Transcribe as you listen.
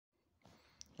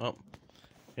Oh,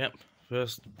 yep.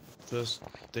 First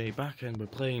day back and we're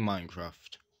playing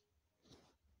Minecraft.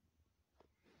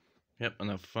 Yep, and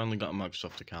I've finally got a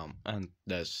Microsoft account, and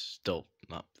there's still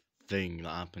that thing that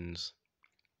happens.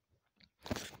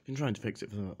 Been trying to fix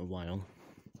it for a while.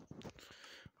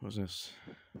 What's this?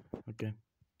 Okay.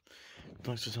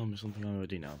 Thanks for telling me something I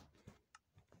already know.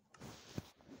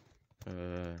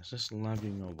 Is this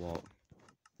lagging or what?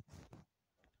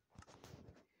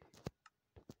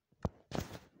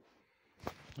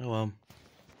 Oh well.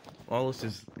 While this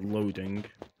is loading,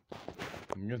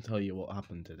 I'm gonna tell you what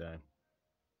happened today.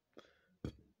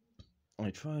 I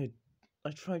tried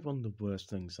one of the worst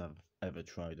things I've ever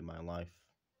tried in my life.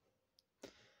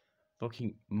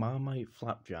 Fucking Marmite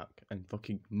flapjack and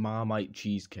fucking Marmite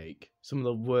cheesecake. Some of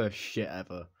the worst shit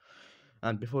ever.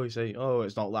 And before you say, oh,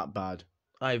 it's not that bad,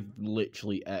 I've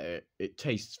literally ate it. It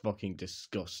tastes fucking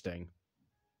disgusting.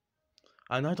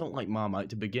 And I don't like Marmite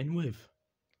to begin with.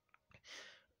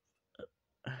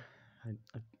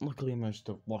 Luckily I managed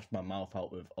to wash my mouth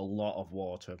out with a lot of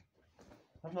water.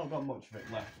 I've not got much of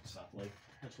it left, sadly.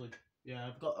 Actually, yeah,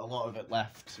 I've got a lot of it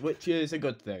left, which is a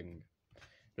good thing.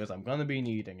 Because I'm gonna be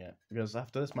needing it. Because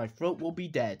after this, my throat will be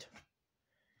dead.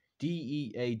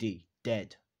 D-E-A-D.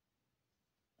 Dead.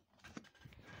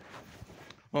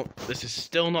 Oh, this is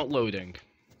still not loading.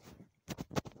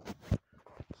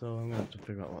 So I'm gonna have to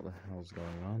figure out what the hell's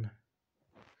going on.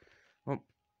 Well,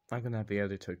 I'm gonna have the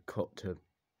editor cut to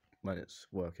when it's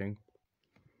working.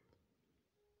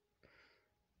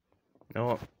 You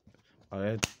know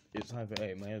what? It's either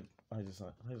A. I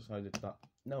decided that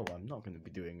no, I'm not gonna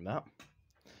be doing that.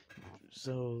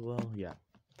 So, well, yeah.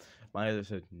 My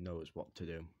editor knows what to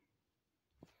do.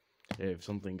 If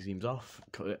something seems off,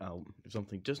 cut it out. If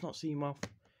something does not seem off,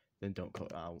 then don't cut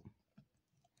it out.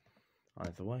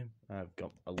 Either way, I've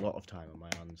got a lot of time on my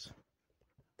hands.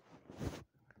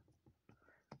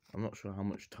 I'm not sure how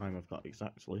much time I've got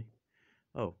exactly.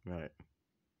 Oh, right.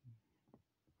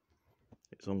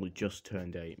 It's only just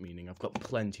turned 8, meaning I've got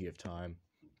plenty of time.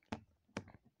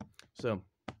 So,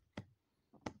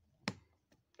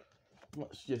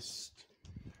 let's just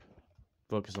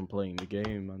focus on playing the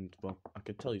game, and, well, I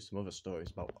could tell you some other stories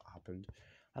about what happened.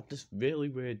 I had this really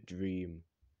weird dream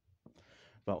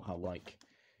about how, like,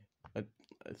 I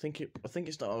think it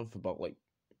started off about, like,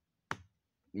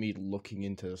 me looking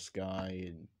into the sky,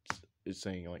 and it's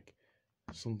saying, like,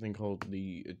 something called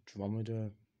the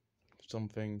Andromeda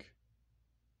something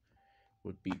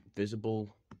would be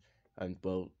visible, and,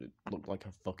 well, it looked like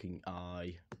a fucking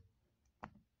eye.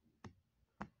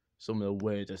 Some of the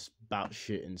weirdest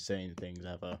batshit insane things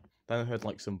ever. Then I heard,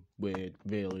 like, some weird,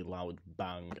 really loud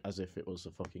bang, as if it was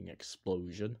a fucking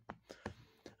explosion.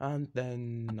 And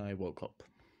then I woke up.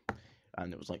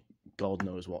 And it was, like, God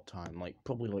knows what time. Like,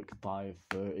 probably, like,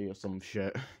 5:30 or some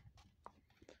shit.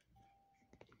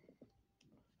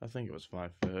 I think it was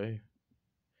 5:30.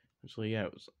 Actually, yeah,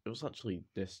 it was actually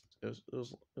this. It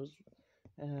was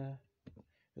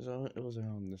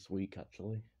around this week,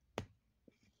 actually.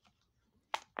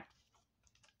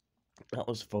 That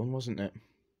was fun, wasn't it?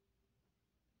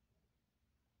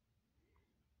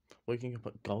 Waking up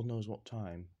at God knows what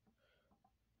time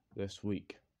this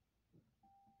week.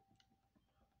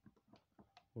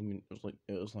 I mean, it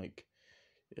was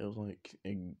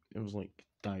like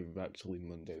directly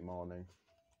Monday morning.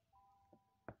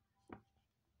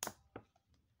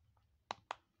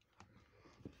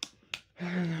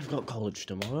 And I've got college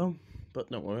tomorrow, but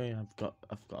don't worry, I've got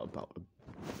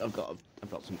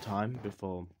some time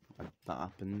before that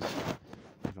happens.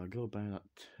 If I go by at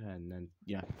 10, then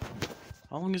yeah.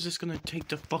 How long is this gonna take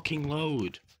to fucking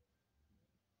load?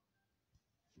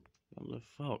 What the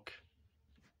fuck?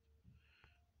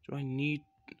 Do I need?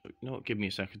 No, give me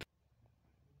a second.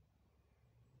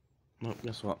 Well,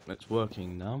 guess what? It's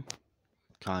working now.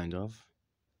 Kind of.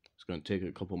 It's going to take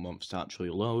a couple months to actually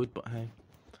load, but hey,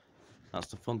 that's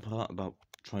the fun part about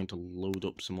trying to load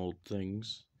up some old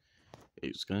things.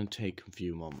 It's going to take a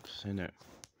few months, isn't it?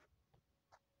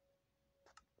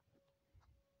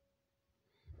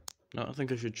 Now, I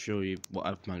think I should show you what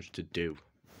I've managed to do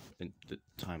in the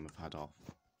time I've had off.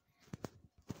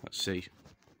 Let's see.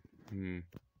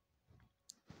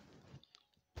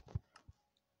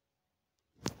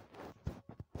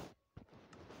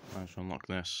 I should unlock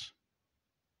this.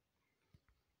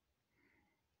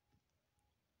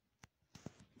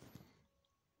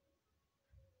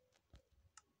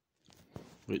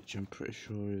 Which I'm pretty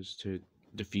sure is to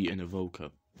defeat an evoker.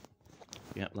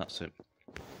 Yep, that's it.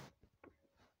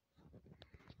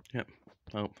 Yep.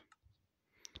 Well,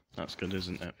 that's good,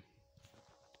 isn't it?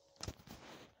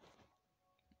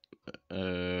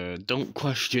 Don't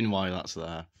question why that's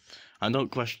there. I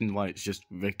don't question why it's just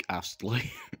Rick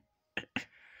Astley.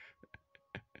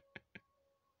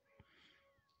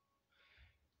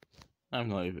 I'm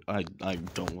not even, I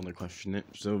don't want to question it,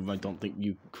 so I don't think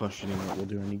you questioning it will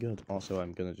do any good. Also,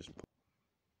 I'm gonna just...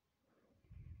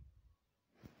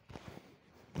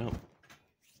 Well,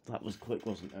 that was quick,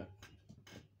 wasn't it?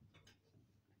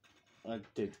 I'm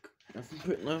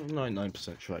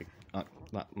 99% sure that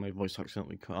my voice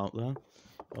accidentally cut out there.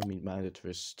 I mean, my editor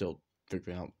is still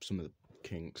figuring out some of the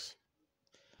kinks.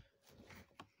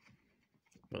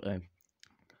 But at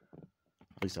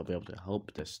least I'll be able to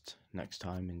help this next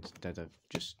time instead of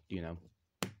just, you know,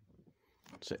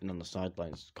 sitting on the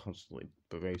sidelines constantly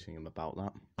berating him about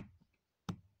that.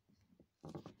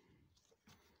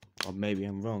 Or maybe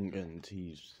I'm wrong and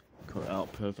he's cut it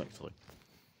out perfectly.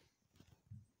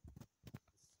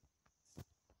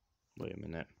 Wait a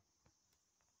minute.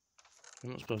 I'm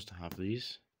not supposed to have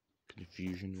these.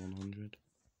 Confusion 100.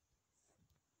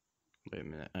 Wait a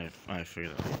minute. I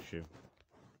figured out the issue.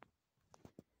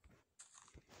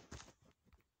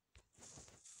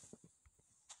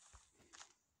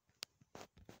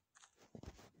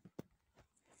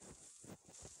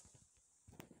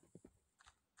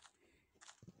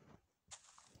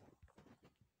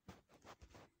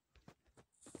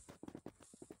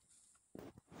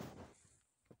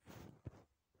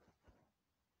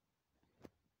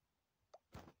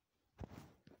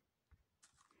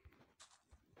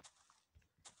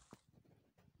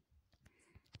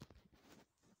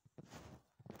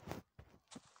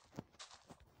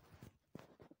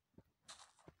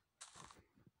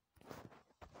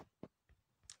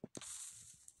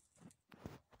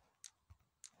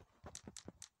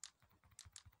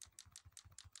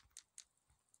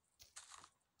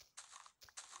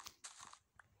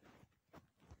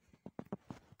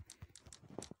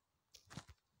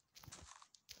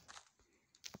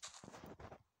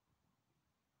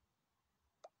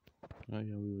 Oh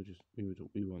yeah, we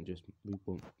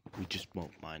just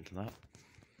won't mind that.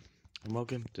 And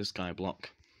welcome to Skyblock.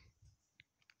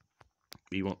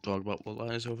 We won't talk about what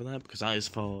that is over there because that is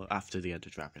for after the Ender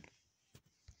Dragon.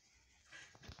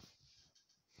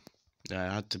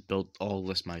 I had to build all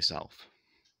this myself.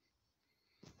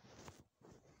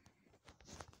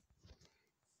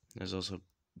 There's also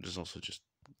just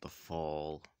the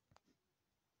fall.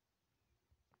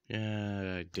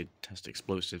 Yeah, I did test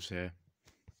explosives here.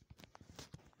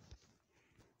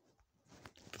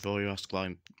 Before you ask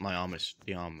why my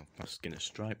skin is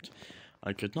striped,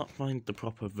 I could not find the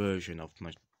proper version of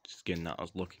my skin that I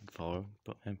was looking for,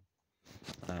 but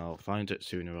I'll find it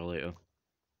sooner or later.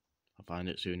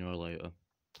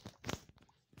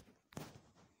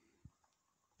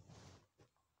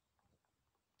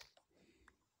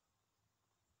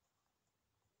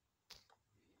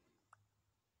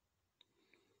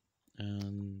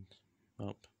 And,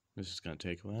 well, this is going to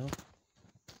take a while.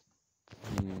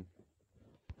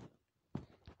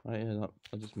 Right, yeah,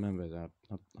 I just remembered that.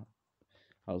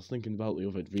 I was thinking about the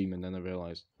other dream and then I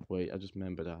realised, wait, I just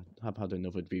remembered I've had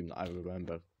another dream that I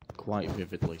remember quite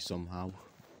vividly somehow.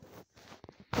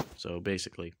 So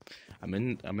basically, I'm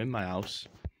in my house,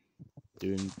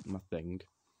 doing my thing,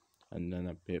 and then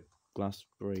a bit glass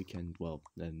break and, well,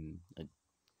 then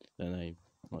I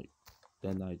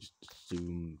just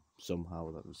assume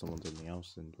somehow that someone's in the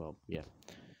house and, well, yeah.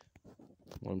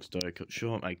 Long story cut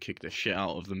short, I kicked the shit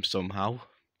out of them somehow.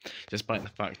 Despite the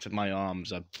fact that my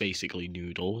arms are basically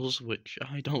noodles, which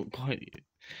I don't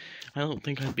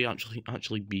think I'd be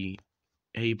actually be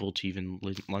able to even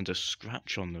land a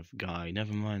scratch on the guy,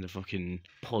 never mind a fucking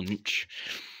punch.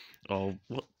 Or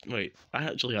what? Wait, I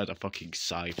actually had a fucking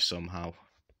scythe somehow,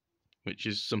 which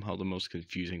is somehow the most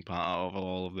confusing part out of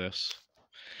all of this.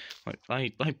 Like,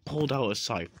 I pulled out a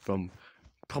scythe from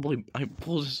probably, I'm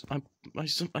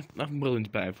willing to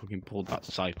bet I fucking pulled that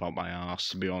scythe out my ass,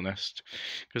 to be honest,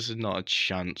 because there's not a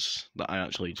chance that I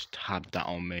actually just had that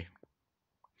on me.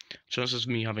 Chances of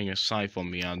me having a scythe on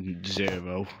me are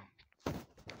 0.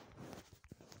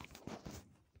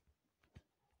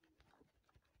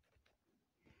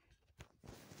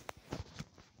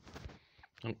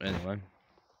 Oh, anyway.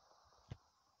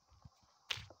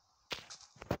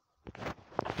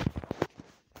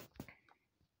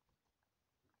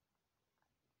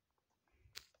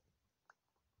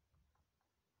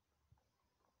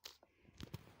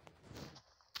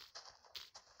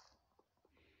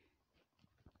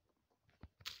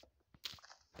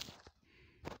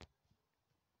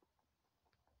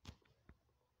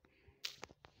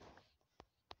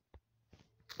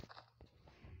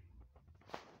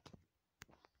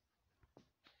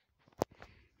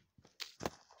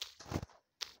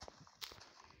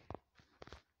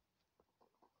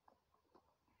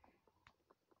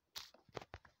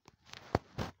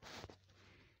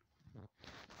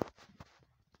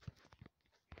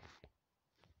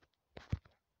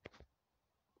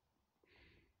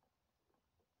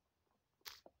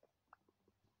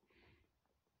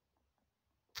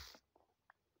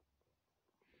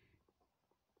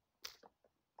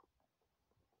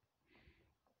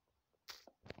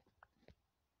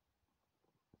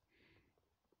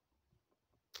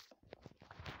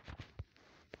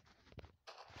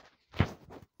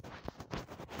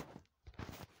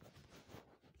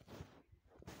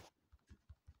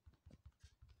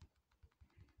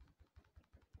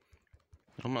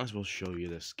 I might as well show you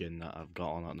the skin that I've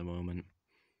got on at the moment.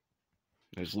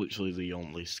 It's literally the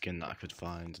only skin that I could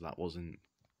find that wasn't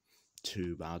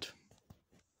too bad.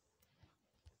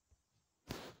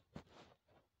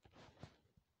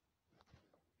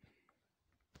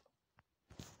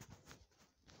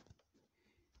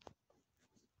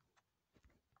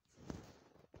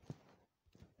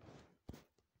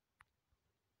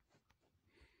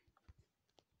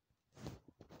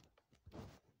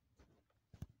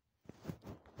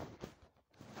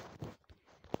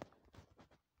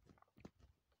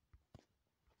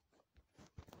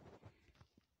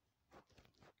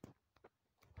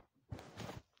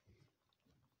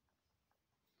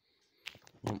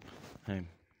 Well, hey,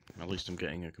 at least I'm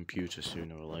getting a computer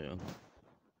sooner or later.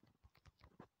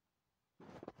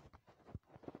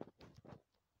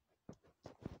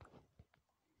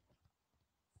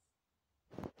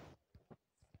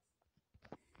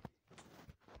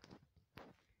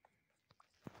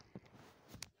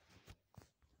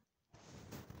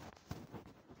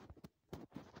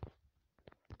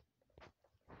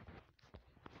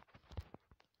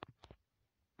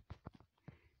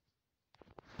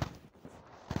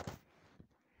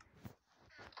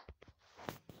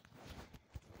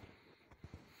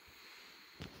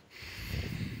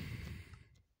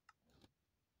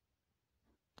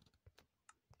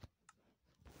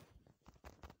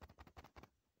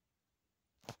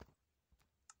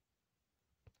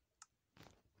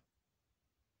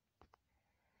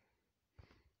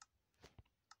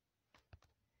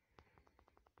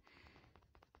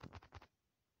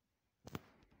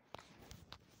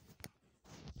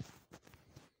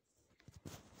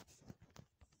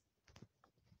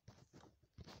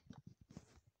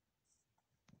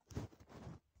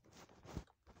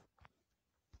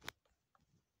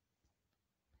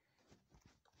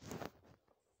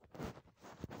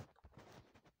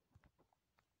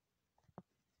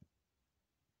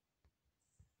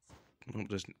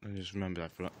 I just remembered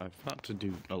I forgot to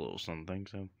do a little something,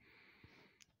 so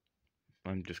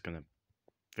I'm just gonna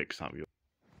fix that.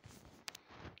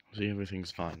 See,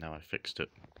 everything's fine now. I fixed it.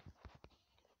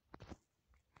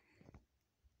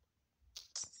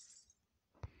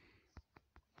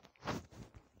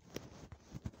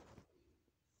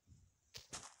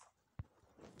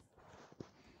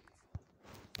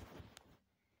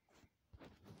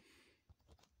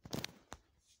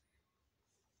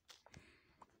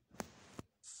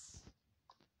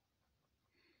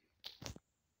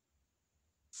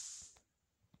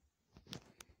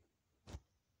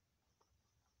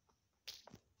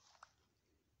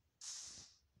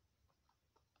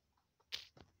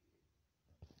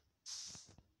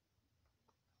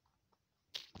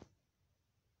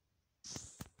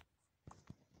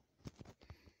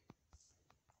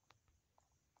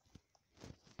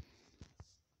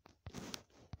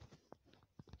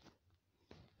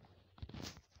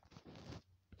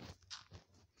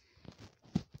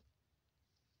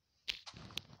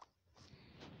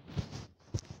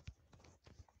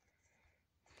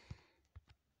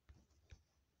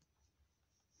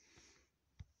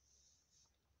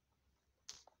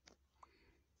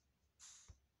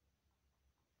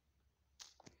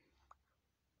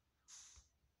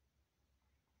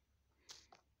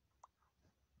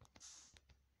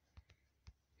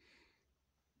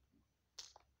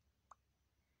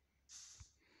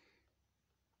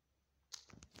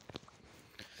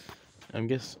 I'm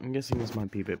guessing this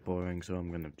might be a bit boring, so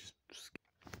I'm gonna just.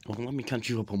 Well, let me catch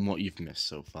you up on what you've missed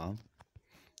so far.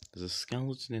 There's a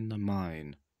skeleton in the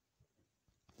mine.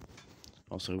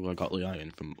 Also, I got the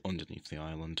iron from underneath the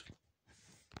island.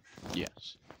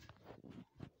 Yes.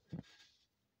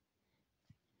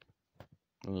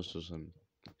 Well, there's just some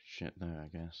shit there,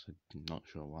 I guess. I'm not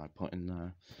sure why I put in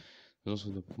there. There's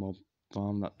also the mob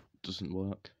farm that doesn't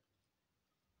work.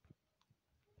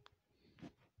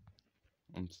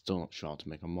 I'm still not sure how to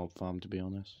make a mob farm, to be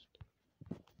honest.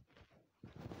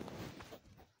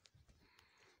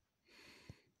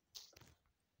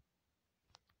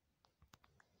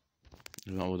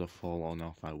 If I would have fallen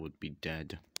off, I would be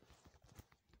dead.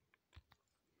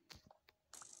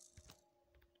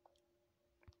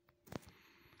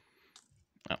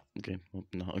 Oh, okay. Well,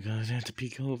 no, guys, I have to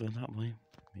peek over that way.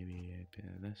 Maybe a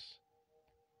bit of this.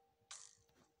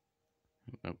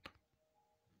 Nope.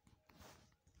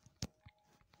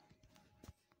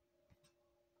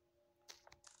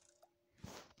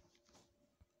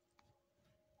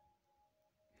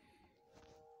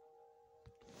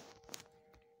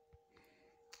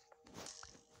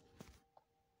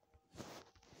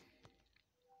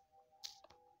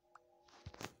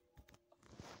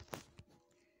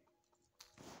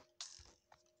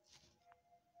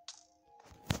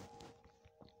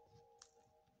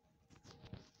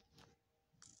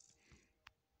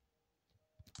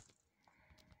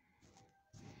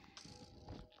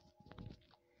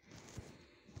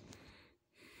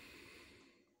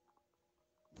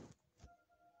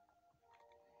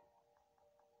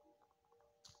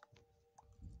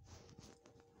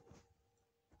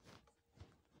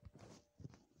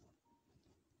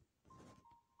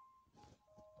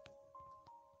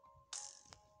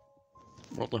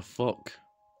 What the fuck?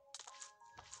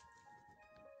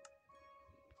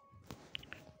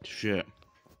 Shit.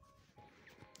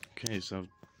 Okay, so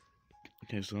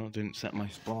that didn't set my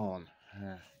spawn.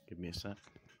 Give me a sec.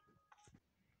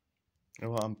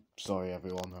 Oh, I'm sorry,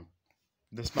 everyone.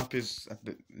 This map is a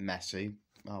bit messy.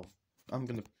 I'm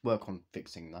gonna work on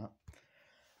fixing that.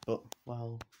 But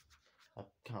well, I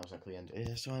can't exactly end it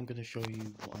here, so I'm gonna show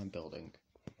you what I'm building.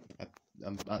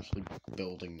 I'm actually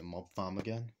building the mob farm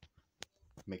again,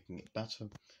 making it better.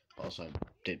 Also, I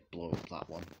did blow up that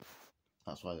one.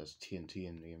 That's why there's TNT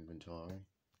in the inventory.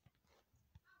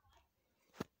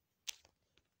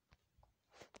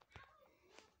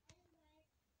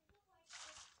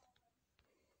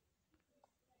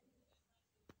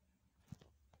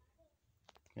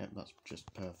 Yep, that's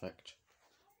just perfect.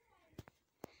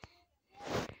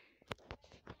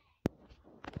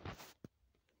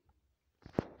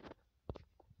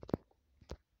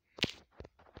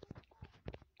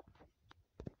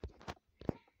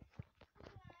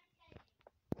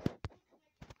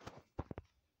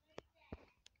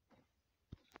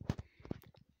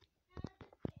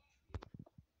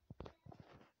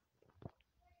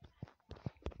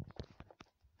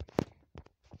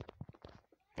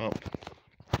 Well,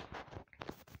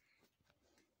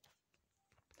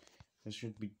 this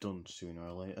should be done sooner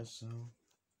or later, so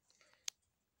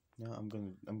yeah, I'm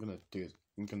gonna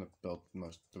build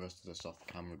the rest of this off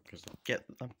camera because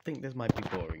I think this might be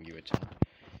boring you a tad.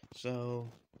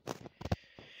 So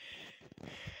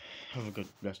have a good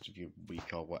rest of your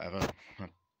week or whatever. I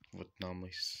would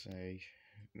normally say,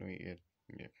 yeah,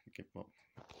 give up.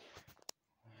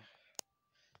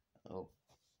 I'll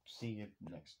see you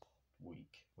next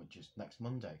week, which is next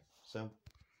Monday. So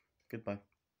goodbye.